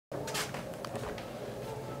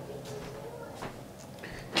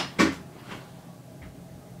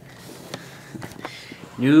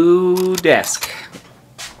New desk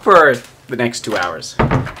for the next 2 hours.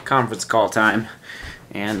 Conference call time.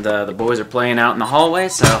 And the boys are playing out in the hallway,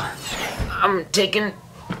 so I'm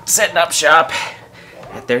setting up shop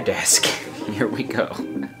at their desk. Here we go.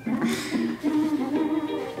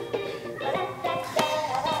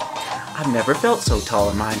 I've never felt so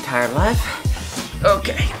tall in my entire life.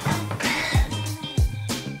 Okay.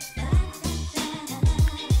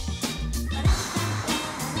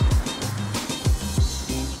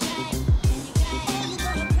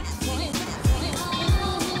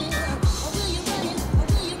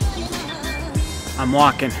 I'm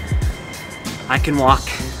walking. I can walk.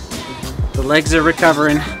 The legs are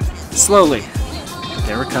recovering. Slowly. But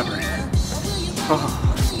they're recovering. Oh.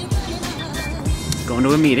 Going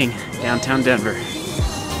to a meeting downtown Denver.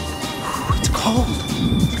 It's cold.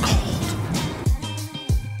 It's cold.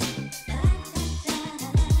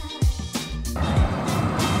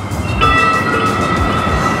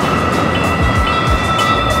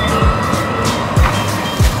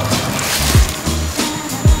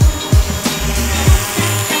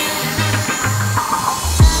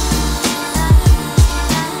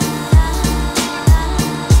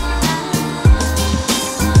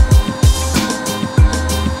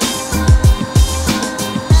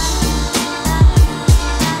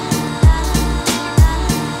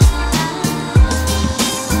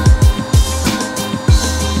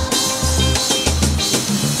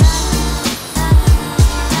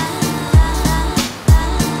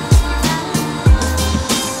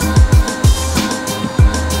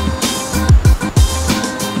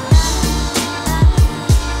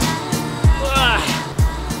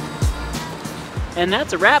 And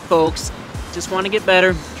that's a wrap, folks. Just want to get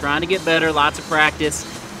better, trying to get better, lots of practice.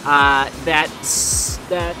 That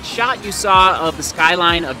shot you saw of the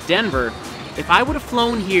skyline of Denver, if I would have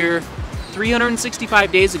flown here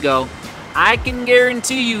 365 days ago, I can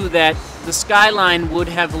guarantee you that the skyline would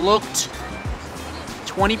have looked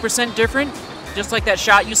 20% different. Just like that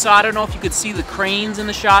shot you saw. I don't know if you could see the cranes in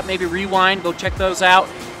the shot. Maybe rewind, go check those out.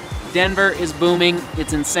 Denver is booming.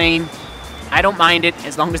 It's insane. I don't mind it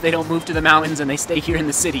as long as they don't move to the mountains and they stay here in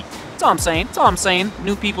the city. That's all I'm saying. That's all I'm saying.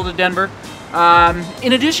 New people to Denver.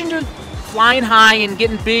 In addition to flying high and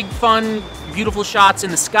getting big, fun, beautiful shots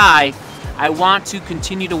in the sky, I want to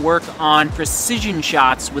continue to work on precision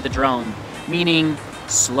shots with a drone, meaning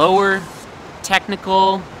slower,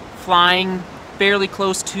 technical, flying fairly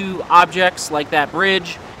close to objects like that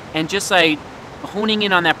bridge, and just like honing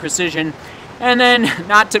in on that precision. And then,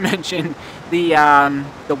 not to mention the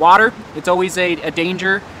water. It's always a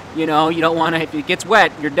danger. You know, you don't want to, if it gets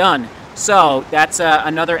wet, you're done. So that's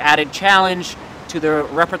another added challenge to the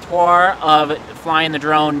repertoire of flying the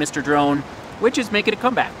drone, Mr. Drone, which is making a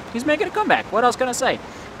comeback. He's making a comeback. What else can I say?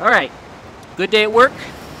 All right, good day at work.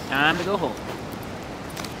 Time to go home.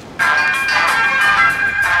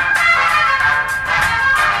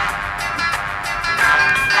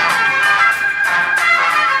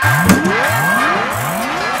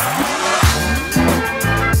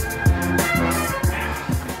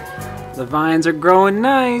 The vines are growing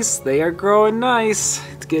nice. They are growing nice.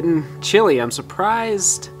 It's getting chilly. I'm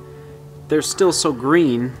surprised they're still so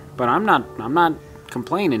green, but I'm not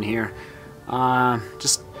complaining here.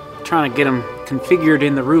 Just trying to get them configured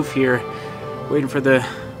in the roof here, waiting for the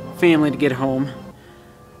family to get home.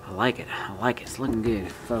 I like it. I like it. It's looking good,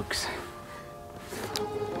 folks.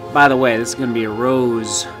 By the way, this is gonna be a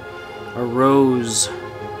rose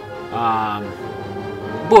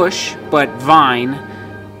bush, but vine.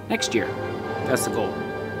 Next year. That's the goal.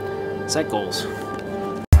 Set goals. There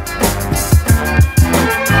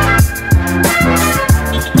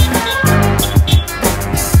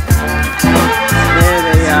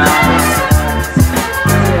they are.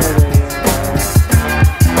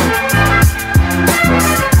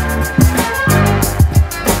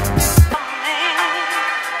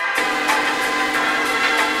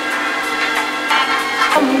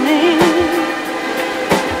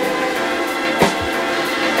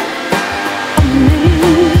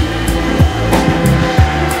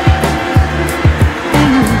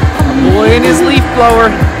 In his leaf blower.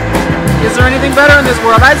 Is there anything better in this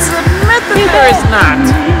world? I submit that there is not.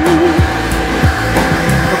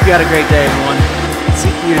 Hope you had a great day, everyone.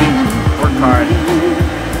 Seek beauty, work hard.